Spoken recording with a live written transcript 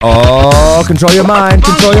Oh, control your mind,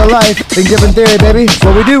 control your life. Think Different Theory, baby. That's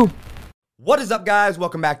what we do. What is up, guys?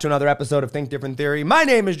 Welcome back to another episode of Think Different Theory. My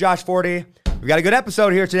name is Josh Forti. We've got a good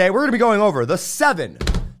episode here today. We're going to be going over the seven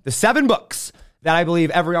books that I believe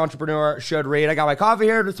every entrepreneur should read. I got my coffee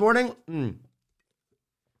here this morning.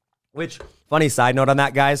 Which, funny side note on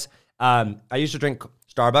that, guys. I used to drink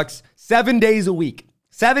Starbucks 7 days a week.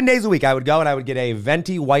 7 days a week, I would go and I would get a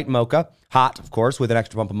venti white mocha, hot, of course, with an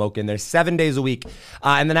extra pump of mocha in there, 7 days a week.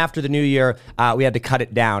 And then after the new year, we had to cut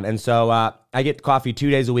it down. And so I get coffee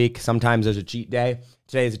 2 days a week. Sometimes there's a cheat day.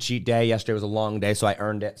 Today is a cheat day. Yesterday was a long day, so I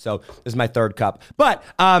earned it. So this is my third cup. But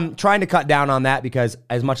trying to cut down on that because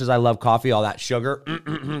as much as I love coffee, all that sugar,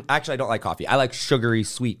 actually, I don't like coffee. I like sugary,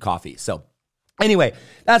 sweet coffee. So anyway,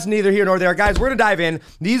 that's neither here nor there. Guys, we're going to dive in.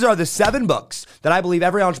 These are the 7 books that I believe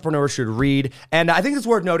every entrepreneur should read. And I think it's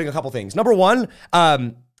worth noting a couple things. Number one,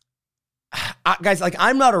 guys, like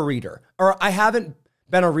I'm not a reader, or I haven't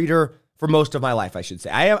been a reader for most of my life, I should say.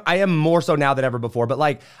 I am more so now than ever before, but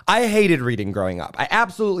like I hated reading growing up. I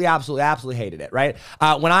absolutely hated it, right?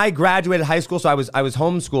 When I graduated high school, so I was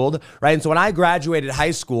homeschooled, right? And so when I graduated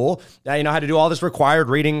high school, I had to do all this required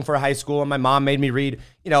reading for high school, and my mom made me read,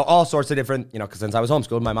 all sorts of different, because since I was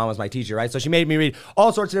homeschooled, my mom was my teacher, right? So she made me read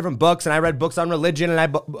all sorts of different books, and I read books on religion,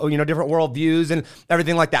 and different worldviews and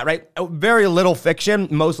everything like that, right? Very little fiction.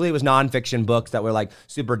 Mostly it was nonfiction books that were like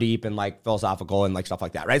super deep and like philosophical and like stuff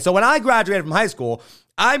like that, right? So when I graduated from high school,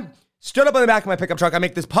 I stood up in the back of my pickup truck. I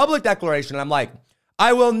make this public declaration, and I'm like,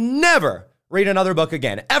 I will never read another book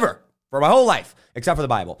again, ever, for my whole life, except for the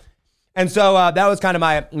Bible. And so that was kind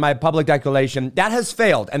of my public declaration. That has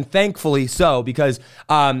failed, and thankfully so, because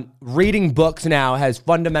reading books now has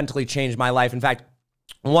fundamentally changed my life. In fact,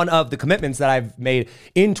 one of the commitments that I've made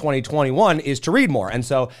in 2021 is to read more. And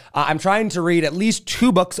so I'm trying to read at least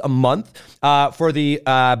 2 books a month for the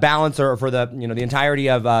balance, or for the the entirety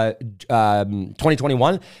of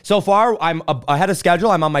 2021. So far, I'm ahead of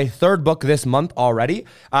schedule. I'm on my 3rd book this month already,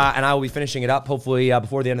 and I will be finishing it up hopefully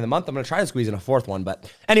before the end of the month. I'm going to try to squeeze in a 4th one.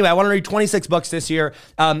 But anyway, I want to read 26 books this year.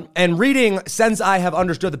 And reading, since I have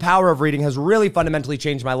understood the power of reading, has really fundamentally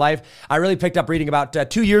changed my life. I really picked up reading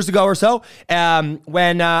about 2 years ago or so,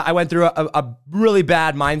 when I went through a really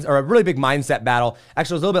bad a really big mindset battle.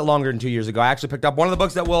 Actually, it was a little bit longer than 2 years ago. I actually picked up one of the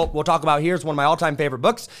books that we'll talk about here. It's one of my all-time favorite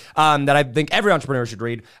books that I think every entrepreneur should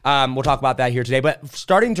read. We'll talk about that here today. But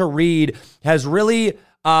starting to read has really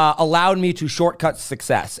allowed me to shortcut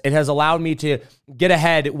success. It has allowed me to get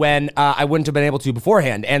ahead when I wouldn't have been able to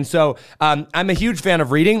beforehand. And so I'm a huge fan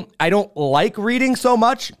of reading. I don't like reading so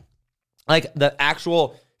much, like the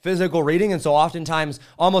actual physical reading. And so oftentimes,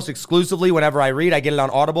 almost exclusively, whenever I read, I get it on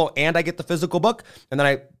Audible and I get the physical book. And then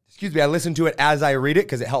I listen to it as I read it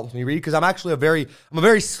because it helps me read, because I'm actually a very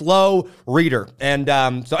slow reader. And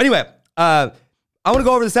so anyway, I want to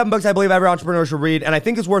go over the 7 books I believe every entrepreneur should read. And I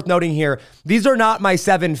think it's worth noting here, these are not my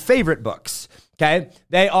 7 favorite books. Okay,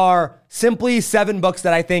 they are simply 7 books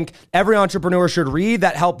that I think every entrepreneur should read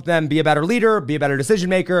that help them be a better leader, be a better decision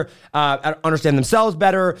maker, understand themselves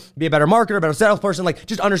better, be a better marketer, better salesperson, like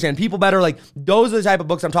just understand people better. Like those are the type of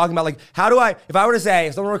books I'm talking about. Like if I were to say,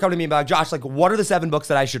 if someone were to come to me and be like, Josh, like what are the 7 books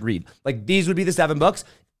that I should read? Like these would be the 7 books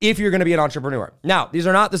if you're going to be an entrepreneur. Now, these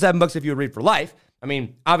are not the 7 books if you would read for life. I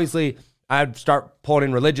mean, obviously, I'd start pulling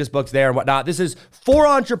in religious books there and whatnot. This is for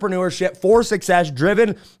entrepreneurship, for success,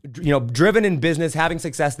 driven in business, having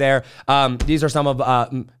success there. These are some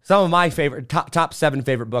of my favorite top 7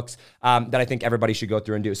 favorite books that I think everybody should go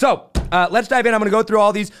through and do. So let's dive in. I'm going to go through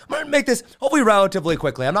all these. I'm going to make this hopefully relatively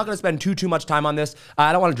quickly. I'm not going to spend too much time on this.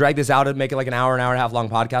 I don't want to drag this out and make it like an hour and a half long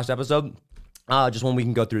podcast episode. Just when we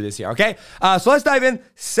can go through this here, okay? So let's dive in.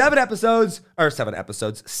 7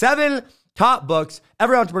 top books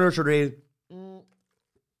every entrepreneur should read.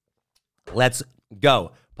 Let's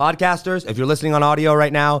go. Podcasters, if you're listening on audio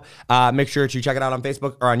right now, make sure to check it out on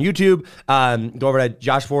Facebook or on YouTube. Go over to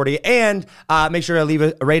Josh Forti and make sure to leave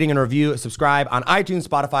a rating and a review, subscribe on iTunes,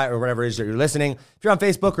 Spotify, or whatever it is that you're listening. If you're on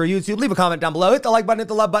Facebook or YouTube, leave a comment down below. Hit the like button, hit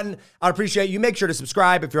the love button. I'd appreciate you. Make sure to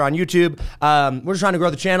subscribe if you're on YouTube. We're just trying to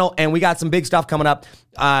grow the channel, and we got some big stuff coming up.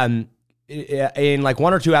 In like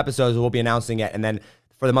 1 or 2 episodes, we'll be announcing it, and then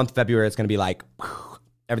for the month of February, it's going to be like,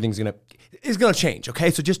 everything's going to change,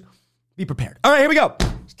 okay? So just be prepared. All right, here we go.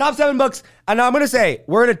 Top 7 books. And now I'm going to say,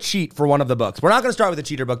 we're going to cheat for one of the books. We're not going to start with the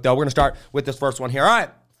cheater book, though. We're going to start with this first one here. All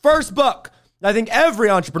right, first book I think every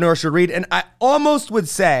entrepreneur should read. And I almost would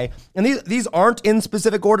say, and these aren't in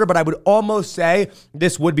specific order, but I would almost say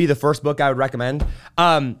this would be the first book I would recommend.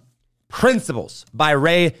 Principles by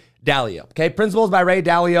Ray Dalio. Okay, Principles by Ray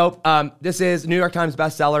Dalio. This is New York Times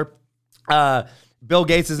bestseller. Bill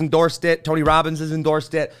Gates has endorsed it. Tony Robbins has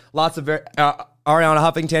endorsed it. Lots of Ariana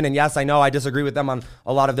Huffington. And yes, I know I disagree with them on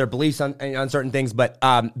a lot of their beliefs on certain things, but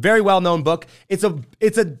very well-known book. It's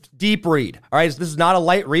a deep read, all right? This is not a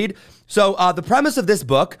light read. So the premise of this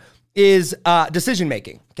book is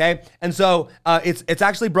decision-making, okay? And so it's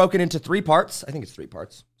actually broken into 3 parts. I think it's 3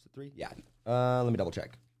 parts. Is it 3? Yeah. Let me double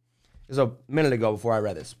check. It was a minute ago before I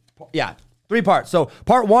read this. Yeah. 3 parts. So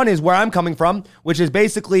part 1 is where I'm coming from, which is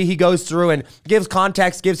basically he goes through and gives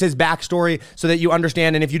context, gives his backstory so that you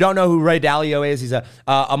understand. And if you don't know who Ray Dalio is, he's a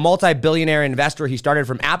multi-billionaire investor. He started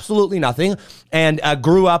from absolutely nothing and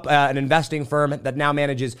grew up an investing firm that now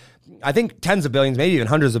manages, I think, tens of billions, maybe even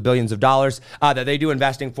hundreds of billions of dollars that they do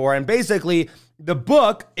investing for. And basically, the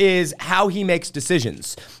book is how he makes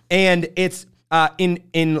decisions. And it's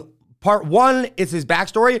in part 1, it's his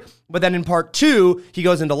backstory, but then in part 2, he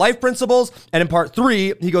goes into life principles, and in part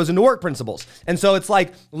 3, he goes into work principles. And so it's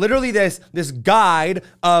like literally this guide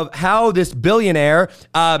of how this billionaire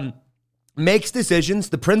makes decisions,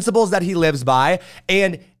 the principles that he lives by,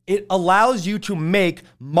 and it allows you to make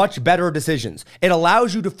much better decisions. It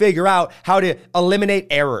allows you to figure out how to eliminate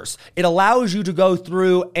errors. It allows you to go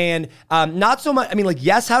through and not so much, I mean, like,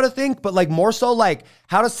 yes, how to think, but like more so like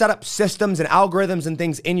how to set up systems and algorithms and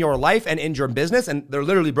things in your life and in your business. And they're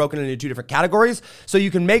literally broken into 2 different categories. So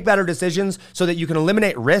you can make better decisions, so that you can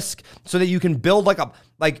eliminate risk, so that you can build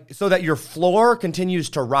so that your floor continues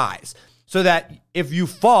to rise. So that if you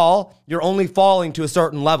fall, you're only falling to a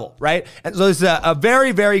certain level, right? And so this is a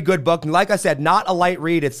very, very good book. And like I said, not a light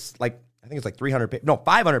read. It's like, I think it's like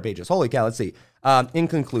 500 pages. Holy cow, let's see. In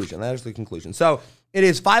conclusion, that is the conclusion. So it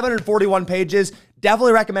is 541 pages.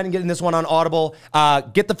 Definitely recommend getting this one on Audible.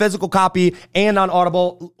 Get the physical copy and on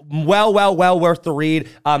Audible. Well worth the read.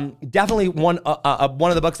 Definitely one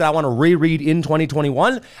of the books that I want to reread in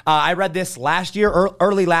 2021. I read this last year,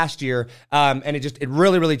 early last year, and it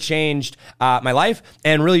really changed my life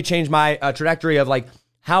and really changed my trajectory of like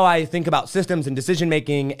how I think about systems and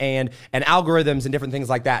decision-making and algorithms and different things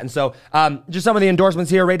like that. And so just some of the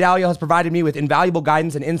endorsements here. Ray Dalio has provided me with invaluable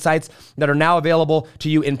guidance and insights that are now available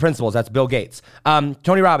to you in Principles. That's Bill Gates.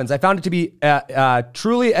 Tony Robbins, I found it to be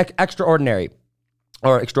truly extraordinary.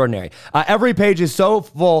 Every page is so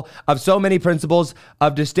full of so many principles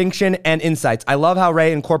of distinction and insights. I love how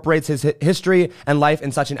Ray incorporates his history and life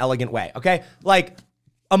in such an elegant way. Okay? Like,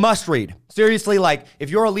 a must read. Seriously, like if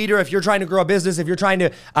you're a leader, if you're trying to grow a business, if you're trying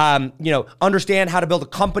to, understand how to build a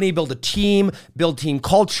company, build a team, build team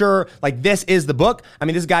culture, like this is the book. I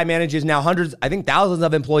mean, this guy manages now hundreds, I think thousands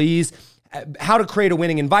of employees. How to create a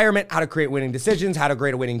winning environment, how to create winning decisions, how to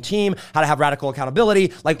create a winning team, how to have radical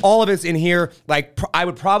accountability. Like all of it's in here. Like I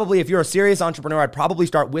would probably, if you're a serious entrepreneur, I'd probably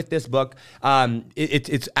start with this book.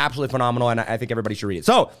 It's absolutely phenomenal, and I think everybody should read it.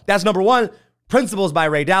 So that's number 1. Principles by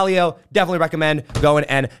Ray Dalio. Definitely recommend going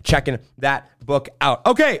and checking that book out.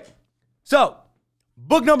 Okay, so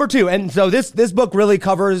book number 2. And so this book really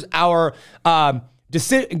covers our kind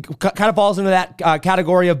of falls into that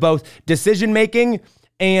category of both decision-making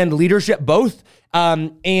and leadership, both.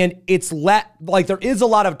 And it's there is a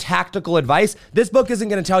lot of tactical advice. This book isn't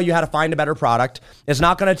going to tell you how to find a better product. It's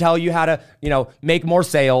not going to tell you how to, make more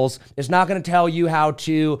sales. It's not going to tell you how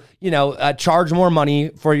to, charge more money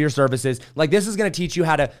for your services. Like this is going to teach you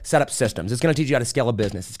how to set up systems. It's going to teach you how to scale a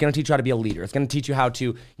business. It's going to teach you how to be a leader. It's going to teach you how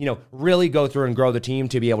to, really go through and grow the team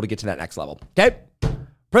to be able to get to that next level. Okay.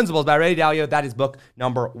 Principles by Ray Dalio. That is book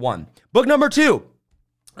number 1. Book number 2.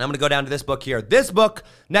 I'm going to go down to this book here. This book,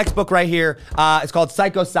 next book right here, it's called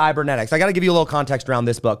Psycho-Cybernetics. I got to give you a little context around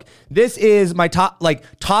this book. This is my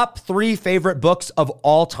top 3 favorite books of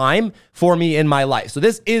all time for me in my life. So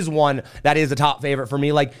this is one that is a top favorite for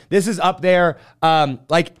me. Like this is up there,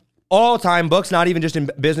 all-time books, not even just in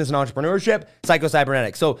business and entrepreneurship,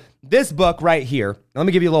 Psycho-Cybernetics. So this book right here, let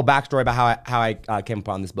me give you a little backstory about how I came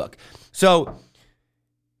upon this book. So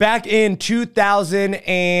back in 2000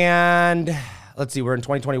 and... let's see, we're in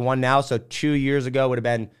 2021 now. So 2 years ago would have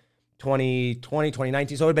been 2020,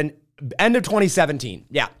 2019. So it would have been end of 2017.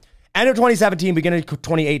 Yeah. End of 2017, beginning of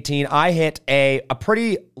 2018, I hit a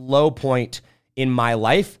pretty low point in my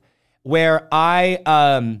life where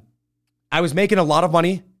I was making a lot of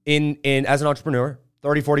money in as an entrepreneur,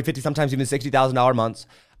 30, 40, 50, sometimes even $60,000 months.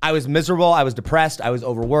 I was miserable. I was depressed. I was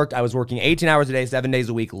overworked. I was working 18 hours a day, 7 days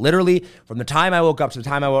a week. Literally, from the time I woke up to the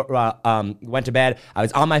time I went to bed, I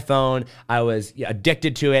was on my phone. I was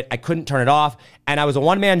addicted to it. I couldn't turn it off. And I was a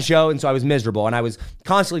one-man show, and so I was miserable. And I was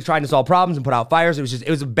constantly trying to solve problems and put out fires. It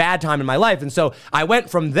was a bad time in my life. And so I went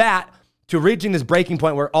from that to reaching this breaking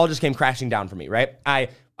point where it all just came crashing down for me, right? I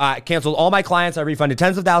canceled all my clients. I refunded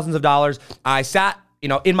tens of thousands of dollars. I sat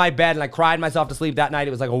in my bed, and I cried myself to sleep that night. It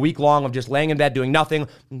was like a week long of just laying in bed doing nothing.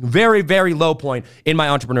 Very, very low point in my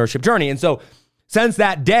entrepreneurship journey. And so since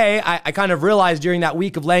that day, I kind of realized during that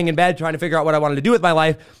week of laying in bed trying to figure out what I wanted to do with my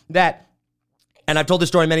life that, and I've told this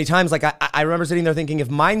story many times, like I remember sitting there thinking, if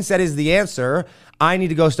mindset is the answer, I need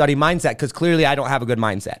to go study mindset because clearly I don't have a good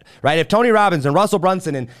mindset, right? If Tony Robbins and Russell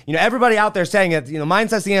Brunson and, everybody out there saying it,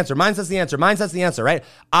 mindset's the answer, mindset's the answer, mindset's the answer, right?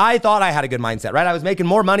 I thought I had a good mindset, right? I was making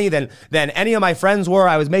more money than any of my friends were.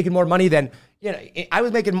 I was making more money than, I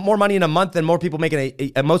was making more money in a month than most people making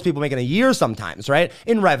a year sometimes, right?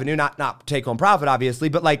 In revenue, not take home profit, obviously,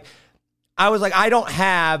 but like, I was like, I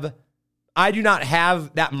do not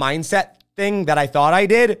have that mindset thing that I thought I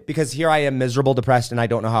did because here I am miserable, depressed, and I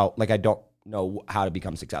don't know how to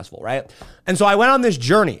become successful, right? And so I went on this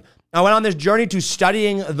journey. To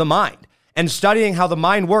studying the mind and studying how the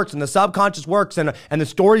mind works and the subconscious works and the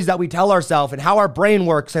stories that we tell ourselves and how our brain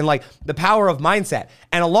works and like the power of mindset.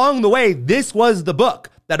 And along the way, this was the book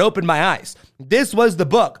that opened my eyes. This was the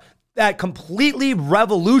book that completely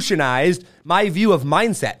revolutionized my view of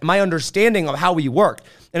mindset, my understanding of how we work.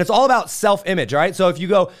 And it's all about self-image, all right? So if you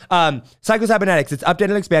go Psycho-Cybernetics, it's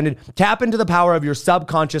updated and expanded. Tap into the power of your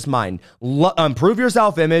subconscious mind. Improve your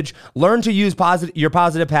self-image. Learn to use your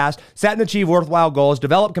positive past. Set and achieve worthwhile goals.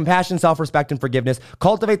 Develop compassion, self-respect, and forgiveness.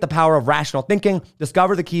 Cultivate the power of rational thinking.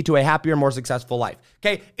 Discover the key to a happier, more successful life.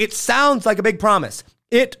 Okay, it sounds like a big promise.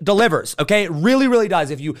 It delivers, okay? It really, really does.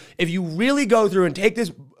 If you really go through and take this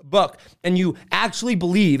book and you actually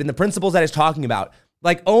believe in the principles that it's talking about,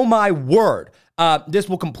 like, oh my word, this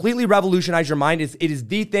will completely revolutionize your mind. It is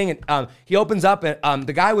the thing. And he opens up, and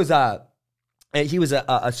the guy was a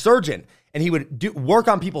surgeon, and he would work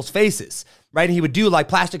on people's faces, right? And he would do like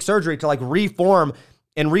plastic surgery to like reform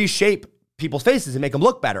and reshape people's faces and make them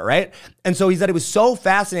look better, right? And so he said it was so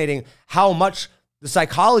fascinating how much the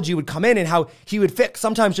psychology would come in and how he would fix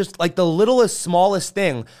sometimes just like the littlest, smallest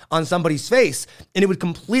thing on somebody's face, and it would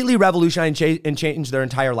completely revolutionize and change their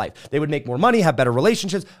entire life. They would make more money, have better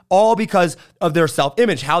relationships, all because of their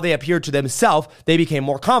self-image, how they appeared to themselves. They became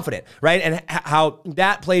more confident, right? And how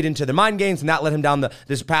that played into their mind games, and that led him down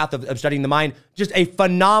this path of studying the mind. Just a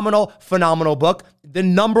phenomenal, phenomenal book. The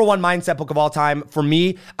number one mindset book of all time for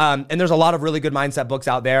me. And there's a lot of really good mindset books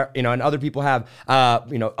out there, and other people have,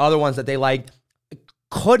 other ones that they like.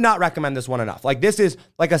 Could not recommend this one enough. Like, this is,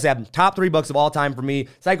 like I said, top 3 books of all time for me.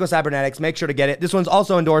 Psycho-Cybernetics, make sure to get it. This one's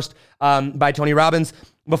also endorsed by Tony Robbins.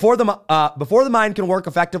 Before the mind can work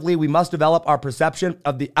effectively, we must develop our perception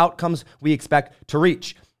of the outcomes we expect to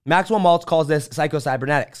reach. Maxwell Maltz calls this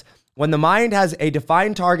Psycho-Cybernetics. When the mind has a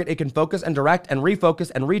defined target, it can focus and direct and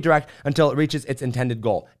refocus and redirect until it reaches its intended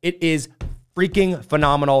goal. It is freaking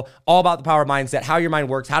phenomenal. All about the power of mindset, how your mind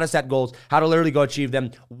works, how to set goals, how to literally go achieve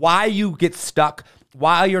them, why you get stuck,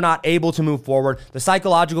 why you're not able to move forward, the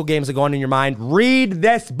psychological games that go on in your mind. Read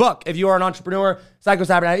this book if you are an entrepreneur.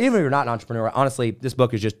 Psycho-Cybernetics, even if you're not an entrepreneur, honestly, this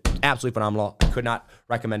book is just absolutely phenomenal. I could not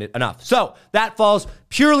recommend it enough. So that falls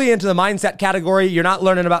purely into the mindset category. You're not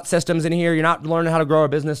learning about systems in here. You're not learning how to grow a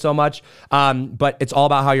business so much, but it's all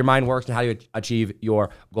about how your mind works and how you achieve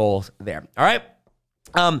your goals there. All right.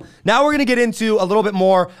 Now we're going to get into a little bit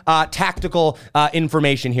more tactical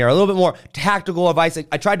information here, a little bit more tactical advice.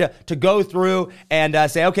 I tried to go through and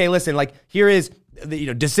say, okay, listen, like here is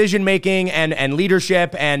the decision making and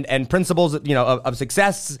leadership and principles of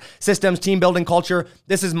success, systems, team building, culture.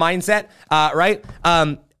 This is mindset, right?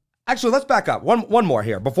 Actually, let's back up one more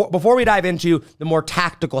here before we dive into the more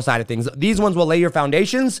tactical side of things. These ones will lay your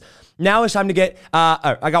foundations. Now it's time to get,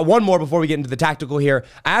 I got one more before we get into the tactical here.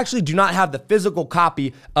 I actually do not have the physical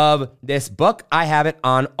copy of this book. I have it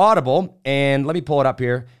on Audible, and let me pull it up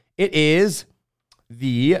here. It is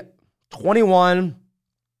the 21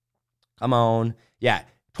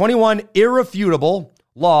 Irrefutable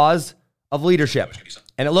Laws of Leadership.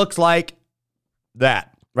 And it looks like that.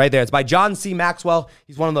 Right there. It's by John C. Maxwell.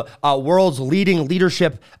 He's one of the world's leading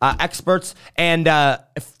leadership experts, and a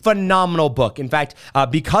phenomenal book. In fact,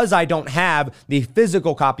 because I don't have the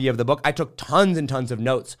physical copy of the book, I took tons and tons of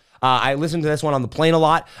notes. I listen to this one on the plane a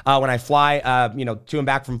lot when I fly, to and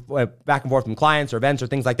back and forth from clients or events or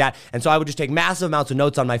things like that. And so I would just take massive amounts of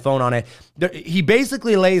notes on my phone on it. He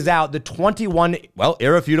basically lays out the 21,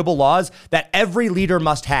 irrefutable laws that every leader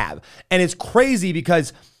must have. And it's crazy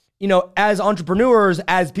because as entrepreneurs,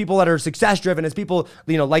 as people that are success driven, as people,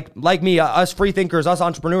 like me, us free thinkers, us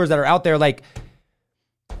entrepreneurs that are out there, like,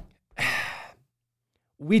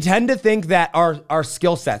 we tend to think that our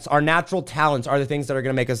skill sets, our natural talents are the things that are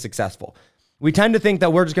going to make us successful. We tend to think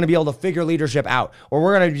that we're just going to be able to figure leadership out, or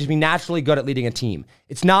we're going to just be naturally good at leading a team.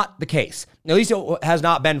 It's not the case. At least it has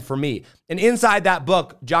not been for me. And inside that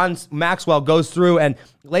book, John Maxwell goes through and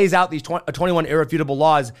lays out these 21 irrefutable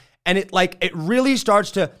laws. And it really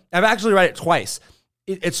starts to, I've actually read it twice.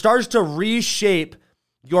 it starts to reshape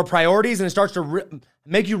your priorities, and it starts to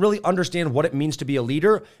make you really understand what it means to be a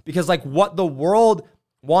leader. Because like what the world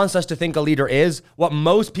wants us to think a leader is, what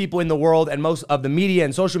most people in the world and most of the media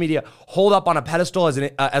and social media hold up on a pedestal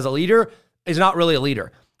as a leader is not really a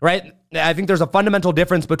leader, right? I think there's a fundamental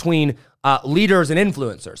difference between leaders and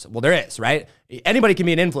influencers. Well, there is, right? Anybody can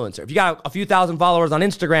be an influencer. If you got a few thousand followers on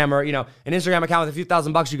Instagram, or, an Instagram account with a few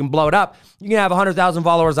 $1,000s, you can blow it up. You can have 100,000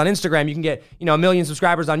 followers on Instagram. You can get, 1 million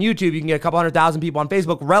subscribers on YouTube. You can get a couple 100,000 people on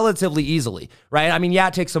Facebook relatively easily, right? I mean, yeah,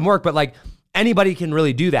 it takes some work, but like anybody can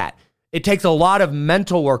really do that. It takes a lot of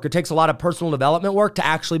mental work. It takes a lot of personal development work to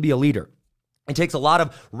actually be a leader. It takes a lot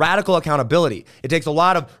of radical accountability. It takes a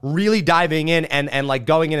lot of really diving in and like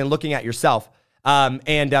going in and looking at yourself,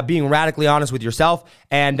 and being radically honest with yourself,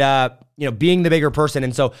 and being the bigger person.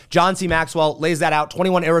 And so John C. Maxwell lays that out,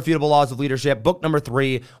 21 Irrefutable Laws of Leadership, book number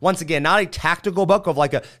 3. Once again, not a tactical book of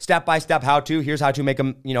like a step-by-step how-to, here's how to make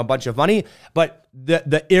a bunch of money, but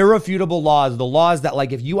the irrefutable laws, the laws that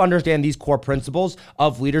like if you understand these core principles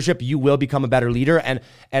of leadership, you will become a better leader. And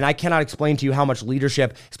I cannot explain to you how much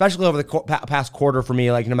leadership, especially over the past quarter for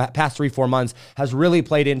me, like in the past 3-4 months, has really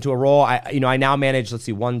played into a role. I now manage, let's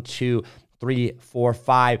see, 1, 2, 3, 4,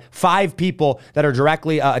 5 people that are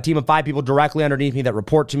directly, a team of 5 people directly underneath me that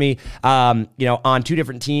report to me, on 2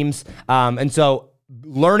 different teams. And so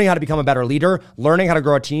learning how to become a better leader, learning how to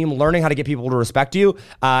grow a team, learning how to get people to respect you,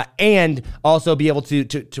 and also be able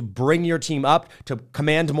to bring your team up, to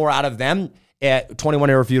command more out of them. 21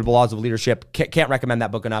 Irrefutable Laws of Leadership. Can't recommend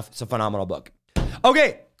that book enough. It's a phenomenal book.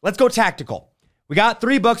 Okay, let's go tactical. We got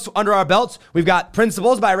 3 books under our belts. We've got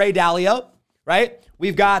Principles by Ray Dalio, right?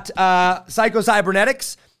 We've got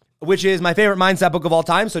Psycho-Cybernetics, which is my favorite mindset book of all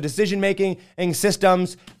time. So decision-making and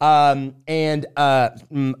systems, and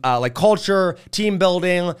like culture, team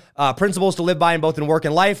building, principles to live by in both in work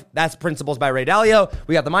and life. That's Principles by Ray Dalio.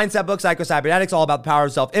 We got the mindset book, Psycho-Cybernetics, all about the power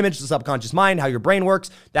of self-image, the subconscious mind, how your brain works.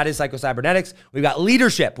 That is Psycho-Cybernetics. We've got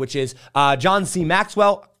Leadership, which is John C.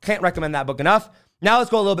 Maxwell. Can't recommend that book enough. Now let's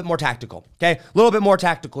go a little bit more tactical, okay? A little bit more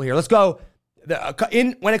tactical here. Let's go.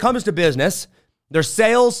 When it comes to business, there's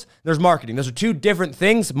sales, there's marketing. Those are 2 different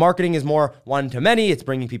things. Marketing is more one-to-many. It's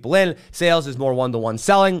bringing people in. Sales is more one-to-one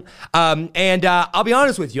selling. And I'll be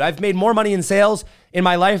honest with you. I've made more money in sales in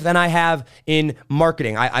my life than I have in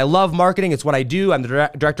marketing. I love marketing. It's what I do. I'm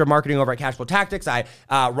the director of marketing over at Cashflow Tactics. I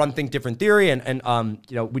run Think Different Theory, and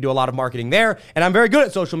we do a lot of marketing there. And I'm very good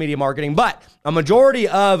at social media marketing. But a majority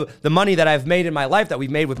of the money that I've made in my life, that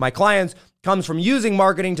we've made with my clients, comes from using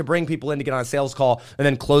marketing to bring people in to get on a sales call and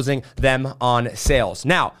then closing them on sales.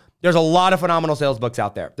 Now, there's a lot of phenomenal sales books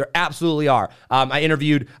out there. There absolutely are. I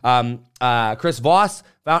interviewed Chris Voss,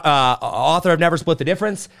 author of Never Split the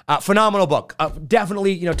Difference. Phenomenal book.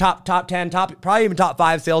 Definitely, top 10, probably even top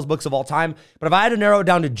 5 sales books of all time. But if I had to narrow it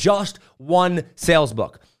down to just one sales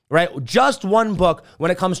book, right? Just one book when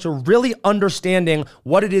it comes to really understanding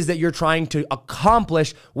what it is that you're trying to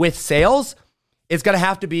accomplish with sales, it's going to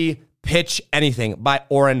have to be Pitch Anything by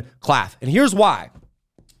Oren Klaff. And here's why,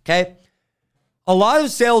 okay? A lot of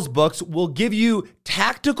sales books will give you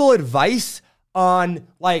tactical advice on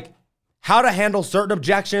like how to handle certain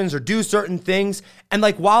objections or do certain things. And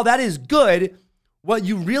like, while that is good, what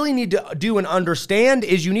you really need to do and understand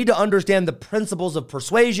is you need to understand the principles of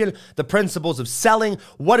persuasion, the principles of selling,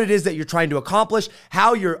 what it is that you're trying to accomplish,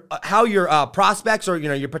 how your prospects or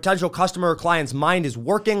your potential customer or client's mind is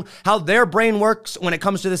working, how their brain works when it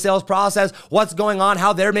comes to the sales process, what's going on,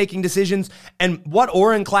 how they're making decisions. And what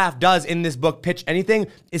Oren Klaff does in this book, Pitch Anything,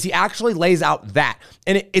 is he actually lays out that.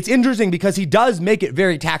 And it's interesting because he does make it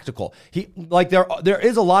very tactical. There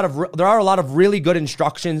are a lot of really good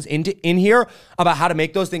instructions in here about how to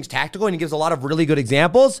make those things tactical, and he gives a lot of really good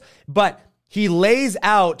examples, but he lays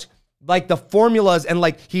out like the formulas, and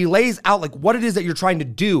like he lays out like what it is that you're trying to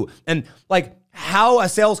do, and like how a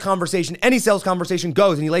sales conversation, any sales conversation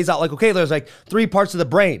goes. And he lays out like, okay, there's like 3 parts of the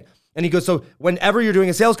brain. And he goes, so whenever you're doing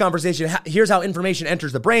a sales conversation, here's how information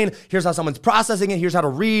enters the brain. Here's how someone's processing it. Here's how to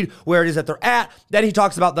read where it is that they're at. Then he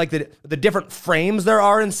talks about like the different frames there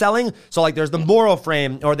are in selling. So like there's the moral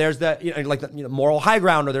frame, or there's the moral high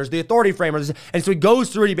ground, or there's the authority frame. And so he goes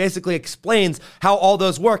through and he basically explains how all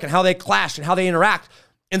those work and how they clash and how they interact.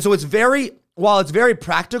 And so while it's very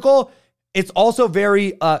practical, it's also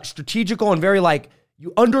very strategical and very like,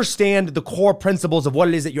 you understand the core principles of what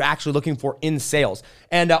it is that you're actually looking for in sales.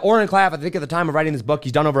 And Oren Klaff, I think at the time of writing this book,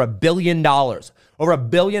 he's done over $1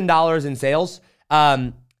 billion in sales.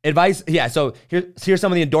 Advice, yeah, so here's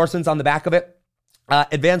some of the endorsements on the back of it.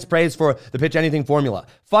 Advanced praise for the Pitch Anything formula.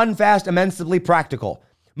 Fun, fast, immensely practical.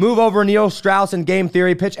 Move over Neil Strauss and game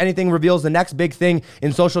theory. Pitch anything reveals the next big thing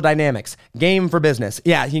in social dynamics. Game for business.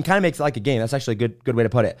 Yeah, he kind of makes it like a game. That's actually a good way to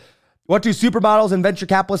put it. What do supermodels and venture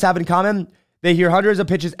capitalists have in common? They hear hundreds of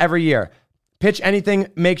pitches every year. Pitch anything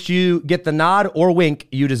makes you get the nod or wink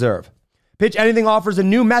you deserve. Pitch anything offers a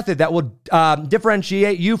new method that will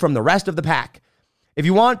differentiate you from the rest of the pack. If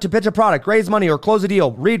you want to pitch a product, raise money, or close a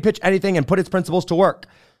deal, read Pitch Anything and put its principles to work.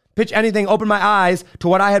 Pitch Anything opened my eyes to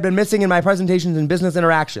what I had been missing in my presentations and business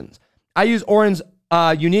interactions. I use Oren's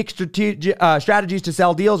unique strategies to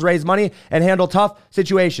sell deals, raise money, and handle tough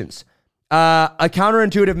situations. A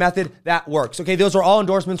counterintuitive method that works. Okay, those are all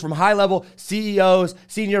endorsements from high-level CEOs,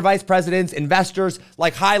 senior vice presidents, investors,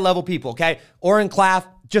 like high-level people, okay? Oren Klaff,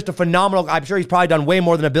 just a phenomenal, I'm sure he's probably done way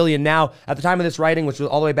more than $1 billion now. At the time of this writing, which was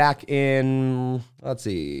all the way back in, let's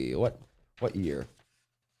see, what year?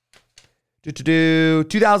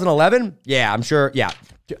 2011? Yeah, I'm sure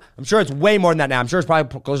it's way more than that now. I'm sure it's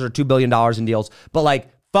probably closer to $2 billion in deals. But like,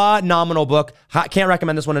 phenomenal book. Can't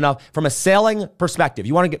recommend this one enough. From a selling perspective,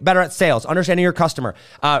 you want to get better at sales, understanding your customer,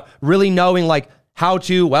 really knowing like how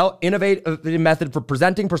to, innovate a method for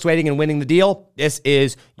presenting, persuading, and winning the deal. This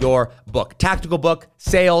is your book. Tactical book,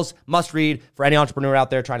 sales, must read for any entrepreneur out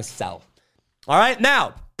there trying to sell. All right,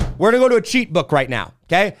 now we're going to go to a cheat book right now,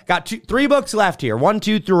 okay? Got 3 books left here. 1,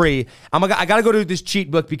 2, 3. I got to go to this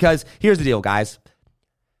cheat book because here's the deal, guys.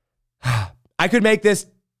 I could make this,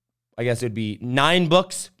 I guess it'd be 9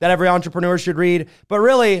 books that every entrepreneur should read. But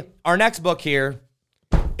really, our next book here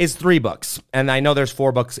is 3 books. And I know there's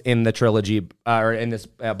 4 books in the trilogy or in this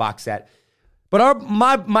box set. But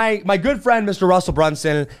my good friend, Mr. Russell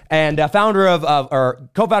Brunson, and co-founder of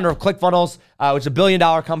ClickFunnels, which is $1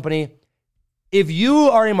 billion company. If you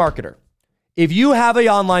are a marketer, if you have an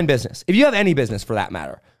online business, if you have any business for that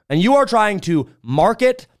matter, and you are trying to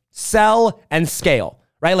market, sell, and scale,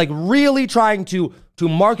 right? Like really trying to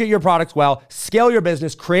market your products well, scale your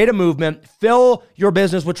business, create a movement, fill your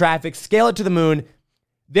business with traffic, scale it to the moon.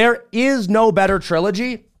 There is no better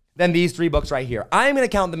trilogy than these 3 books right here. I'm going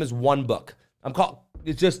to count them as one book.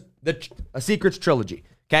 It's just a Secrets trilogy,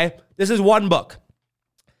 okay? This is one book.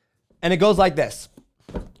 And it goes like this.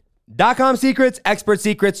 .com secrets, expert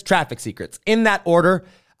secrets, traffic secrets. In that order.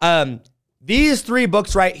 These 3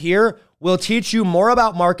 books right here will teach you more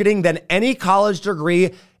about marketing than any college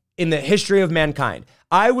degree in the history of mankind.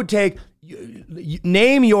 I would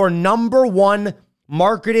name your number 1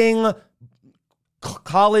 marketing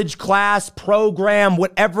college class, program,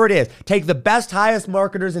 whatever it is. Take the best, highest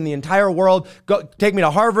marketers in the entire world. Go take me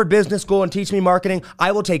to Harvard Business School and teach me marketing.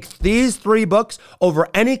 I will take these 3 books over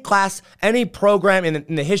any class, any program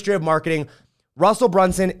in the history of marketing. Russell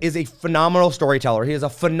Brunson is a phenomenal storyteller. He is a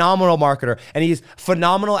phenomenal marketer, and he's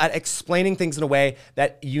phenomenal at explaining things in a way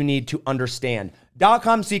that you need to understand.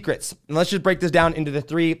 .com secrets. And let's just break this down into the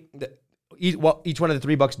 3, what each one of the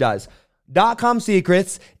 3 books does. .com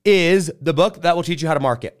secrets is the book that will teach you how to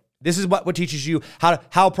market. This is what teaches you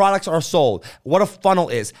how products are sold, what a funnel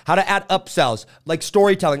is, how to add upsells, like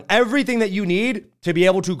storytelling, everything that you need to be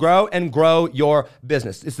able to grow your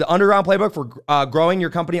business. It's the underground playbook for growing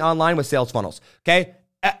your company online with sales funnels. Okay.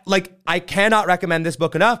 Like, I cannot recommend this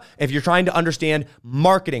book enough if you're trying to understand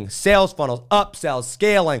marketing, sales funnels, upsells,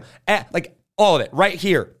 scaling, like all of it right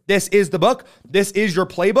here. This is the book. This is your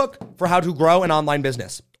playbook for how to grow an online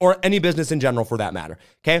business or any business in general for that matter.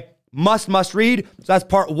 Okay. Must read. So that's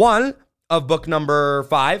part 1 of book number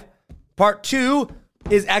 5. Part 2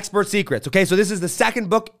 is Expert Secrets. Okay. So this is the second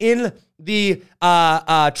book in the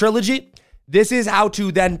trilogy. This is how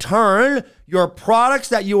to then turn your products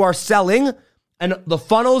that you are selling and the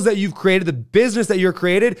funnels that you've created, the business that you're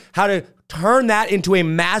created, how to turn that into a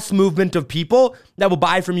mass movement of people that will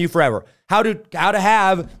buy from you forever. How to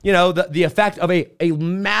have, the effect of a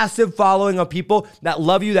massive following of people that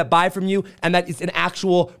love you, that buy from you, and that it's an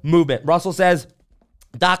actual movement. Russell says,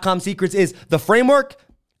 .com secrets is the framework.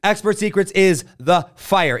 Expert secrets is the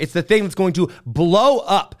fire. It's the thing that's going to blow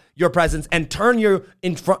up your presence and turn you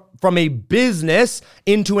from a business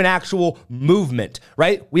into an actual movement,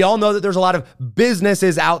 right? We all know that there's a lot of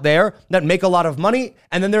businesses out there that make a lot of money,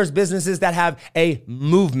 and then there's businesses that have a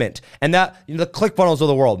movement, and that the ClickFunnels of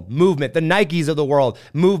the world, movement, the Nikes of the world,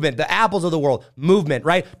 movement, the Apples of the world, movement,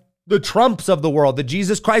 right? The Trumps of the world, the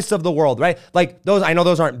Jesus Christs of the world, right? Like those, I know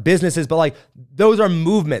those aren't businesses, but like those are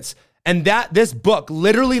movements. And this book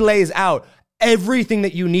literally lays out everything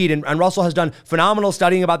that you need. And Russell has done phenomenal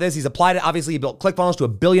studying about this. He's applied it. Obviously, he built ClickFunnels to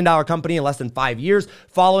 $1 billion company in less than 5 years,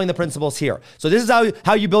 following the principles here. So this is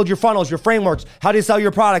how you build your funnels, your frameworks, how to sell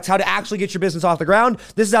your products, how to actually get your business off the ground.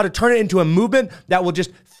 This is how to turn it into a movement that will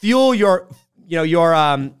just fuel your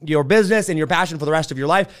your business and your passion for the rest of your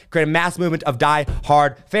life. Create a mass movement of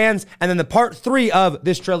die-hard fans. And then the part 3 of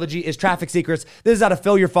this trilogy is Traffic Secrets. This is how to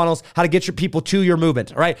fill your funnels, how to get your people to your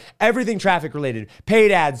movement, all right? Everything traffic related,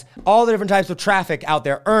 paid ads, all the different types of traffic out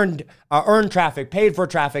there, earned traffic, paid for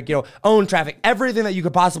traffic, owned traffic, everything that you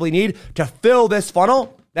could possibly need to fill this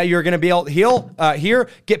funnel that you're going to be able to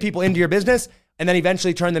get people into your business, and then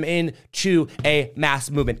eventually turn them into a mass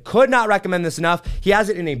movement. Could not recommend this enough. He has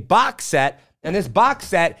it in a box set. And this box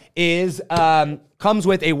set comes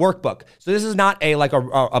with a workbook. So this is not a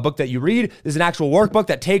book that you read. This is an actual workbook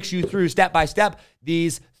that takes you through step by step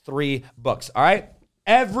these 3 books. All right.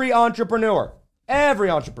 Every entrepreneur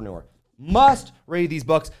must read these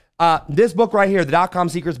books. This book right here, the .com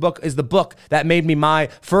Secrets book, is the book that made me my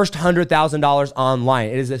first $100,000 online.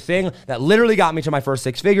 It is the thing that literally got me to my first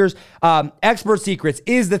 6 figures. Expert Secrets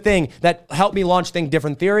is the thing that helped me launch Think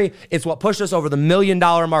Different Theory. It's what pushed us over the $1 million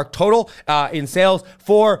mark total in sales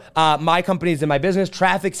for my companies and my business.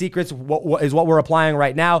 Traffic Secrets is what we're applying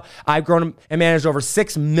right now. I've grown and managed over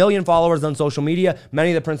 6 million followers on social media.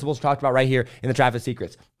 Many of the principles talked about right here in the Traffic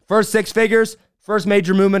Secrets. First 6 figures. First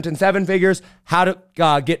major movement in 7 figures, how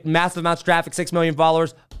to get massive amounts of traffic, 6 million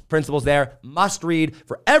followers, principles there, must read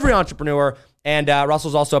for every entrepreneur. And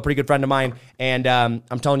Russell's also a pretty good friend of mine. And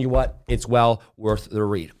I'm telling you what, it's well worth the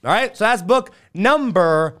read. All right, so that's book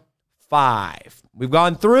number 5. We've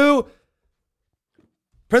gone through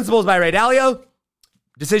Principles by Ray Dalio,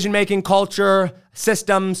 decision-making, culture,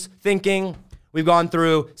 systems, thinking. We've gone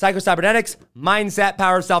through Psycho-Cybernetics, mindset,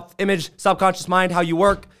 power of self-image, subconscious mind, how you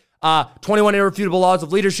work, 21 irrefutable laws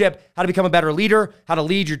of leadership, how to become a better leader, how to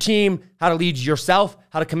lead your team, how to lead yourself,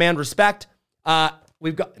 how to command respect. Now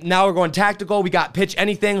we're going tactical. We got Pitch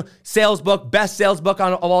Anything, sales book, best sales book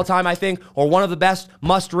of all time, I think, or one of the best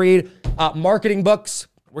must read marketing books.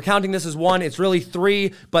 We're counting this as 1. It's really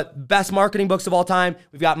 3, but best marketing books of all time.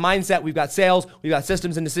 We've got mindset, we've got sales, we've got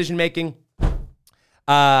systems and decision making,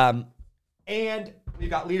 and we've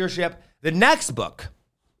got leadership. The next book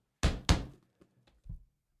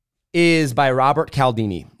is by Robert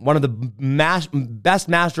Cialdini, one of the best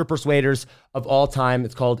master persuaders of all time.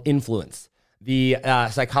 It's called Influence, the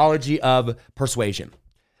psychology of persuasion.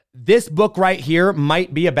 This book right here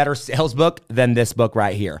might be a better sales book than this book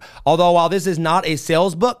right here. Although while this is not a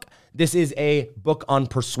sales book, this is a book on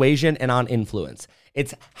persuasion and on influence.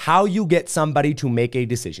 It's how you get somebody to make a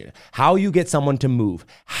decision, how you get someone to move,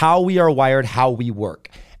 how we are wired, how we work.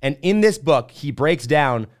 And in this book, he breaks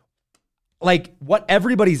down like what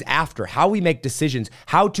everybody's after, how we make decisions,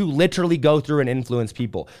 how to literally go through and influence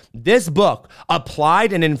people. This book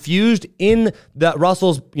applied and infused in the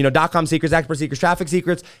Russell's, .com Secrets, Expert Secrets, Traffic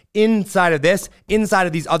Secrets, inside of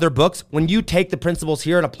these other books. When you take the principles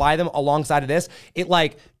here and apply them alongside of this, it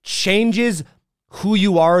like changes who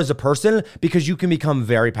you are as a person, because you can become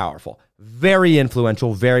very powerful, very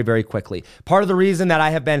influential, very, very quickly. Part of the reason that I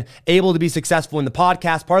have been able to be successful in the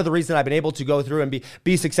podcast, part of the reason I've been able to go through and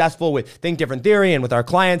be successful with Think Different Theory and with our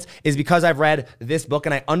clients is because I've read this book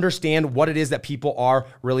and I understand what it is that people are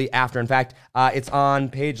really after. In fact, it's on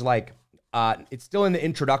page it's still in the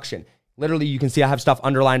introduction. Literally, you can see I have stuff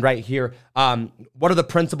underlined right here. What are the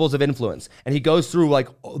principles of influence? And he goes through like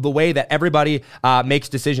the way that everybody makes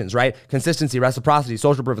decisions, right? Consistency, reciprocity,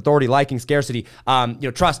 social proof, authority, liking, scarcity,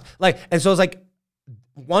 trust. And so it's like,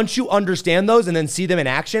 once you understand those and then see them in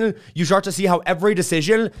action, you start to see how every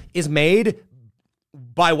decision is made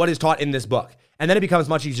by what is taught in this book. And then it becomes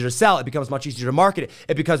much easier to sell. It becomes much easier to market it.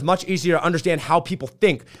 It becomes much easier to understand how people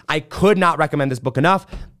think. I could not recommend this book enough.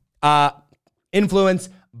 Influence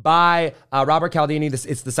by Robert Cialdini.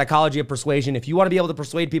 It's the psychology of persuasion. If you want to be able to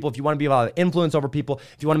persuade people, if you want to be able to influence over people,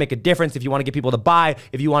 if you want to make a difference, if you want to get people to buy,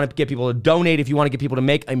 if you want to get people to donate, if you want to get people to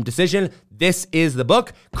make a decision, this is the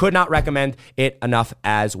book. Could not recommend it enough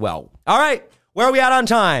as well. All right, where are we at on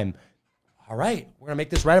time? All right, we're going to make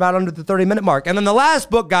this right about under the 30-minute mark. And then the last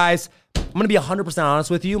book, guys, I'm going to be 100% honest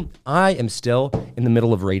with you. I am still in the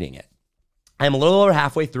middle of reading it. I'm a little over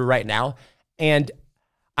halfway through right now, and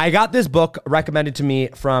I got this book recommended to me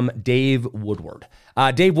from Dave Woodward.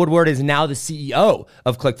 Dave Woodward is now the CEO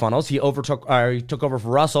of ClickFunnels. He took over for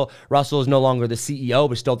Russell. Russell is no longer the CEO,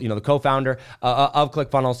 but still, the co-founder of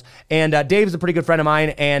ClickFunnels. And Dave's a pretty good friend of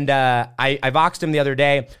mine. And I voxed him the other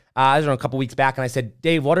day, a couple weeks back, and I said,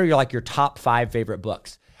 Dave, what are your top 5 favorite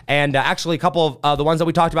books? And actually, a couple of the ones that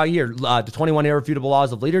we talked about here, the 21 Irrefutable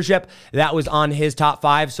Laws of Leadership, that was on his top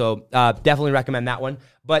 5. So definitely recommend that one.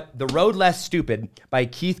 But The Road Less Stupid by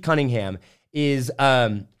Keith Cunningham was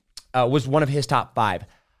one of his top 5.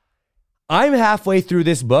 I'm halfway through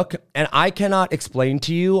this book, and I cannot explain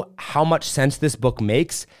to you how much sense this book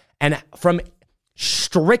makes. And from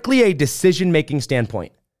strictly a decision-making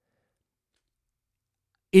standpoint,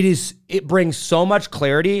 it brings so much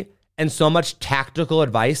clarity and so much tactical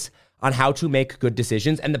advice on how to make good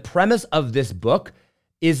decisions. And the premise of this book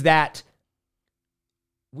is that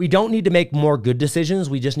we don't need to make more good decisions.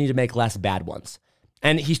 We just need to make less bad ones.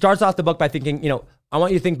 And he starts off the book by thinking, I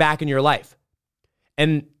want you to think back in your life.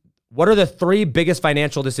 And what are the 3 biggest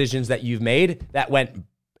financial decisions that you've made that went,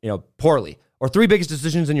 poorly? Or 3 biggest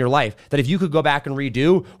decisions in your life that if you could go back and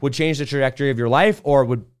redo would change the trajectory of your life or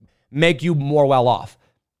would make you more well off.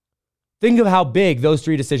 Think of how big those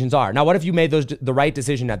 3 decisions are. Now, what if you made the right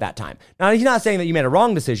decision at that time? Now, he's not saying that you made a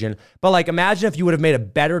wrong decision, but like imagine if you would have made a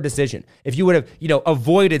better decision, if you would have,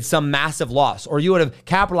 avoided some massive loss, or you would have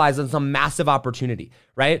capitalized on some massive opportunity,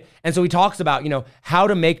 right? And so he talks about, how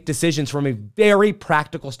to make decisions from a very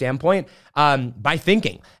practical standpoint by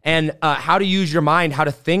thinking, and how to use your mind, how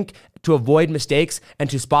to think to avoid mistakes and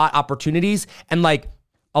to spot opportunities. And like,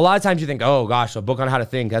 a lot of times you think, oh gosh, a book on how to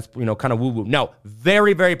think, that's, kind of woo-woo. No,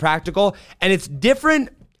 very, very practical. And it's different.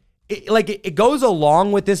 It goes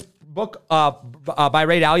along with this book by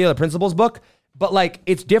Ray Dalio, the Principles book. But like,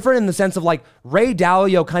 it's different in the sense of like Ray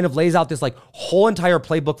Dalio kind of lays out this like whole entire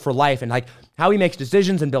playbook for life and like how he makes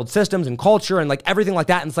decisions and builds systems and culture and like everything like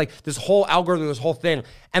that. And it's like this whole algorithm, this whole thing.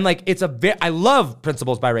 And like, I love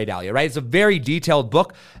Principles by Ray Dalio, right? It's a very detailed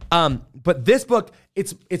book. But this book,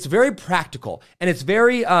 it's very practical and it's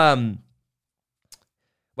very,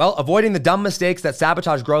 avoiding the dumb mistakes that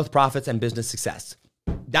sabotage growth, profits, and business success.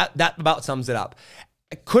 That about sums it up.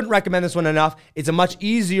 I couldn't recommend this one enough. It's a much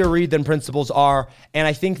easier read than Principles are. And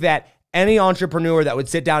I think that any entrepreneur that would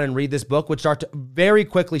sit down and read this book would very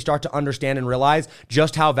quickly start to understand and realize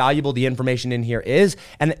just how valuable the information in here is.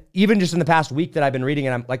 And even just in the past week that I've been reading,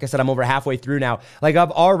 and like I said, I'm over halfway through now. Like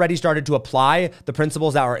I've already started to apply the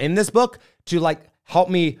principles that are in this book to like help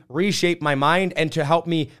me reshape my mind and to help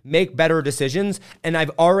me make better decisions. And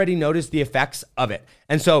I've already noticed the effects of it.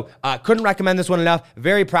 And so couldn't recommend this one enough.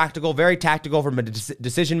 Very practical, very tactical from a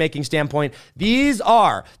decision-making standpoint. These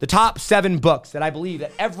are the top 7 books that I believe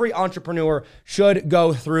that every entrepreneur should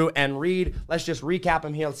go through and read. Let's just recap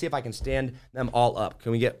them here. Let's see if I can stand them all up.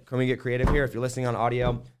 Can we get creative here? If you're listening on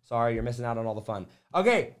audio, sorry, you're missing out on all the fun.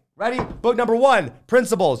 Okay, ready? Book number 1,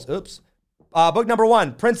 Principles. Book number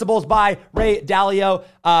 1, Principles by Ray Dalio.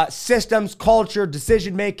 Systems, culture,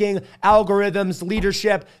 decision-making, algorithms,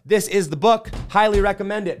 leadership. This is the book. Highly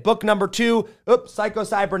recommend it. Book number 2,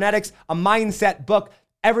 Psycho-Cybernetics, a mindset book.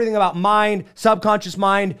 Everything about mind, subconscious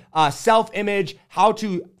mind, self-image, how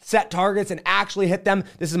to set targets and actually hit them.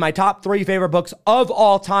 This is my top 3 favorite books of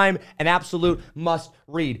all time, an absolute must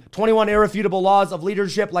read. 21 Irrefutable Laws of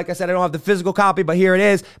Leadership. Like I said, I don't have the physical copy, but here it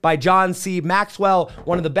is by John C. Maxwell,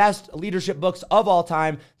 one of the best leadership books of all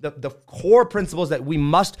time. The core principles that we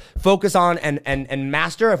must focus on and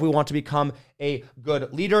master if we want to become a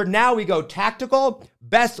good leader. Now we go tactical.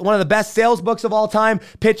 One of the best sales books of all time.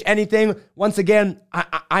 Pitch Anything. Once again,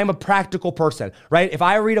 I'm a practical person, right? If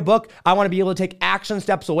I read a book, I want to be able to take action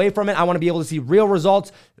steps away from it. I want to be able to see real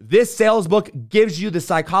results. This sales book gives you the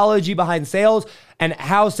psychology behind sales and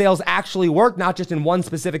how sales actually work, not just in one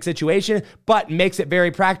specific situation, but makes it very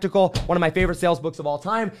practical. One of my favorite sales books of all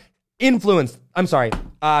time.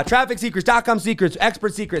 Traffic Secrets, .com Secrets,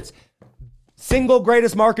 Expert Secrets. Single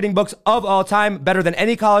greatest marketing books of all time, better than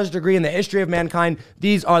any college degree in the history of mankind.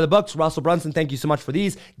 These are the books. Russell Brunson, thank you so much for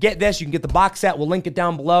these. Get this. You can get the box set. We'll link it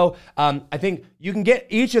down below. I think you can get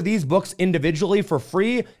each of these books individually for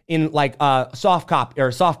free in like soft copy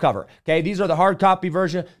or soft cover. Okay, these are the hard copy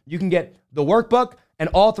version. You can get the workbook and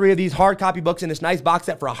all 3 of these hard copy books in this nice box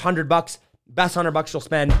set for $100. Best $100 you'll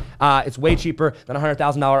spend. It's way cheaper than a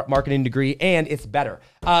 $100,000 marketing degree, and it's better.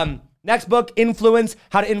 Next book, Influence,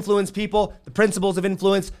 How to Influence People, The Principles of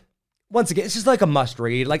Influence. Once again, it's just like a must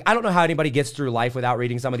read. Like, I don't know how anybody gets through life without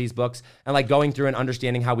reading some of these books and like going through and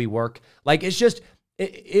understanding how we work. Like, it's just,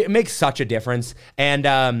 it makes such a difference.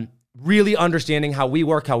 And really understanding how we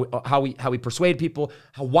work, how we persuade people,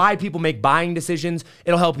 why people make buying decisions.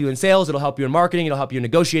 It'll help you in sales. It'll help you in marketing. It'll help you in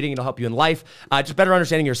negotiating. It'll help you in life. Just better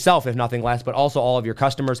understanding yourself, if nothing less, but also all of your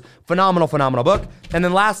customers. Phenomenal book. And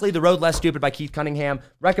then lastly, The Road Less Stupid by Keith Cunningham,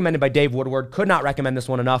 recommended by Dave Woodward. Could not recommend this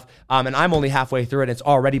one enough. And I'm only halfway through it. It's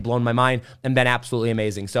already blown my mind and been absolutely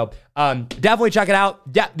amazing. So definitely check it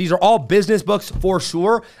out. These are all business books for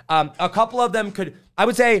sure. A couple of them I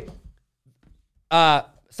would say,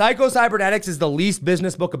 Psycho-Cybernetics is the least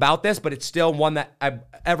business book about this, but it's still one that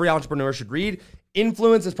every entrepreneur should read.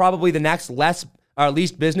 Influence is probably the next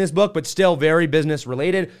least business book, but still very business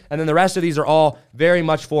related. And then the rest of these are all very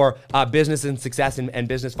much for business and success and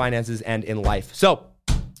business finances and in life. So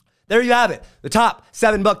there you have it. The top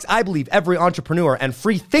 7 books I believe every entrepreneur and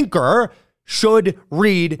free thinker should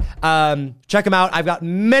read. Check them out. I've got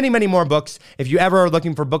many, many more books. If you ever are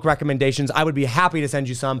looking for book recommendations, I would be happy to send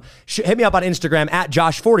you some. Hit me up on Instagram at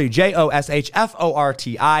Josh40,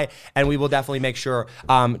 JOSHFORTI, and we will definitely make sure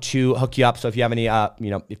to hook you up. So if you have any,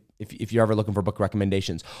 if you're ever looking for book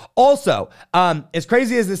recommendations. Also, as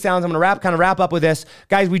crazy as this sounds, I'm going to wrap up with this.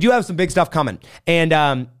 Guys, we do have some big stuff coming.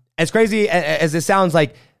 And as crazy as this sounds,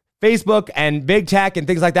 like Facebook and big tech and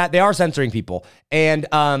things like that, they are censoring people. And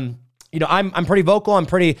I'm pretty vocal. I'm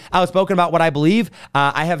pretty outspoken about what I believe.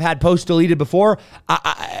 I have had posts deleted before.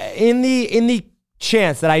 In the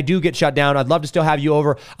chance that I do get shut down, I'd love to still have you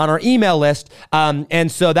over on our email list.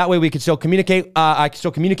 And so that way we can still communicate. I can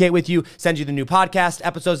still communicate with you, send you the new podcast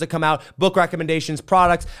episodes that come out, book recommendations,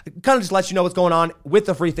 products, kind of just let you know what's going on with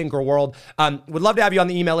the free thinker world. Would love to have you on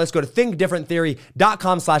the email list. Go to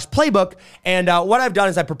thinkdifferenttheory.com/playbook. And what I've done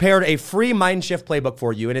is I prepared a free mind shift playbook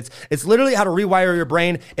for you. And it's literally how to rewire your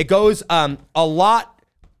brain. It goes a lot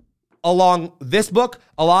along this book,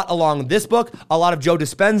 a lot along this book, a lot of Joe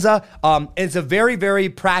Dispenza. It's a very, very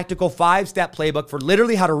practical 5-step playbook for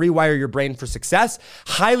literally how to rewire your brain for success.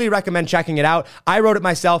 Highly recommend checking it out. I wrote it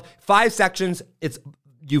myself, 5 sections.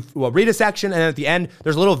 You read a section, and then at the end,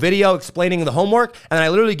 there's a little video explaining the homework, and then I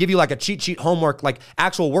literally give you like a cheat sheet homework, like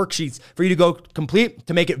actual worksheets for you to go complete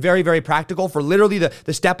to make it very, very practical for literally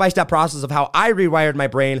the step-by-step process of how I rewired my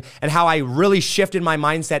brain and how I really shifted my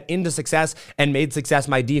mindset into success and made success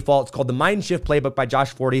my default. It's called the Mind Shift Playbook by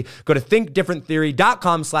Josh Forti. Go to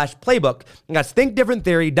thinkdifferenttheory.com/playbook. And that's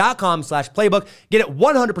thinkdifferenttheory.com/playbook. Get it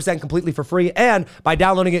 100% completely for free, and by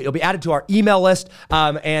downloading it, you'll be added to our email list,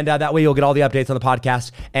 and that way you'll get all the updates on the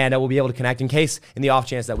podcast. And we'll be able to connect in case, in the off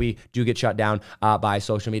chance that we do get shut down by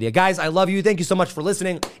social media. Guys, I love you. Thank you so much for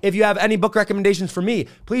listening. If you have any book recommendations for me,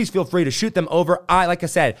 please feel free to shoot them over. Like I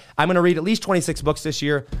said, I'm going to read at least 26 books this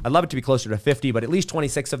year. I'd love it to be closer to 50, but at least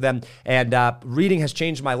 26 of them. And reading has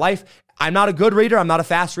changed my life. I'm not a good reader. I'm not a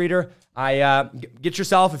fast reader. Get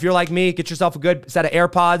yourself, if you're like me, get yourself a good set of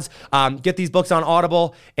AirPods, get these books on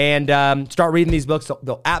Audible, and start reading these books.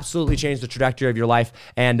 They'll absolutely change the trajectory of your life,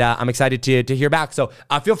 and I'm excited to hear back. So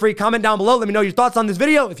feel free to comment down below. Let me know your thoughts on this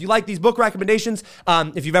video. If you like these book recommendations,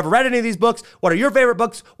 if you've ever read any of these books, what are your favorite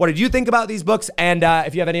books? What did you think about these books? And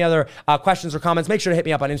if you have any other questions or comments, make sure to hit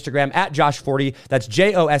me up on Instagram at Josh40. That's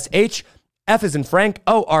JOSH. F as in Frank,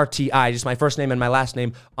 ORTI, just my first name and my last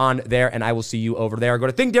name on there, and I will see you over there. Go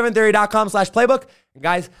to thinkdifferenttheory.com/playbook. And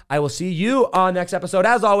guys, I will see you on the next episode.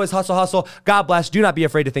 As always, hustle, hustle. God bless. Do not be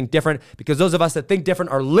afraid to think different, because those of us that think different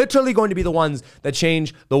are literally going to be the ones that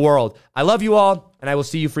change the world. I love you all, and I will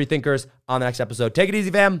see you free thinkers on the next episode. Take it easy,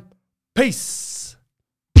 fam. Peace.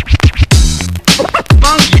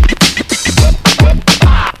 Monkey.